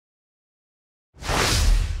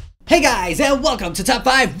Hey guys, and welcome to Top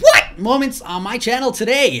 5 WUT Moments on my channel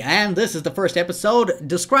today. And this is the first episode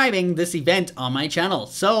describing this event on my channel.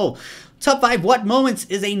 So, Top 5 WUT Moments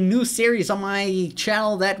is a new series on my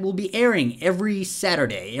channel that will be airing every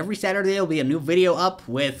Saturday. Every Saturday there will be a new video up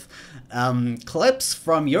with clips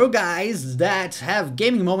from your guys that have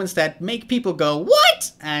gaming moments that make people go,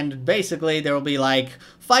 what? And basically there will be like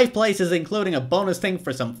 5 places, including a bonus thing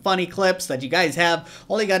for some funny clips that you guys have.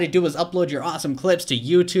 All you gotta do is upload your awesome clips to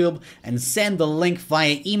YouTube and send the link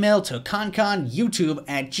via email to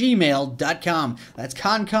ConConUtube@gmail.com. That's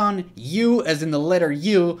ConCon, U as in the letter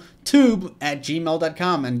U,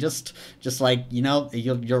 tube@gmail.com, and just like, you know,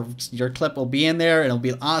 your clip will be in there. It'll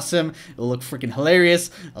be awesome. It'll look freaking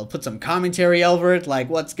hilarious. I'll put some commentary over it, like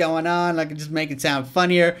what's going on. I can just make it sound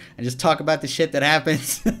funnier and just talk about the shit that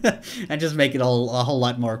happens and just make it a whole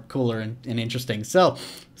lot more cooler and interesting. So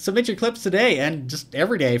submit your clips today and just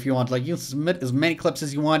every day if you want. Like, you can submit as many clips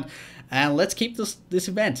as you want, and let's keep this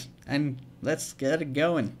event and let's get it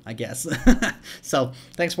going, I guess. So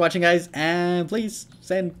thanks for watching, guys, and please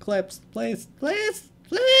send clips, please.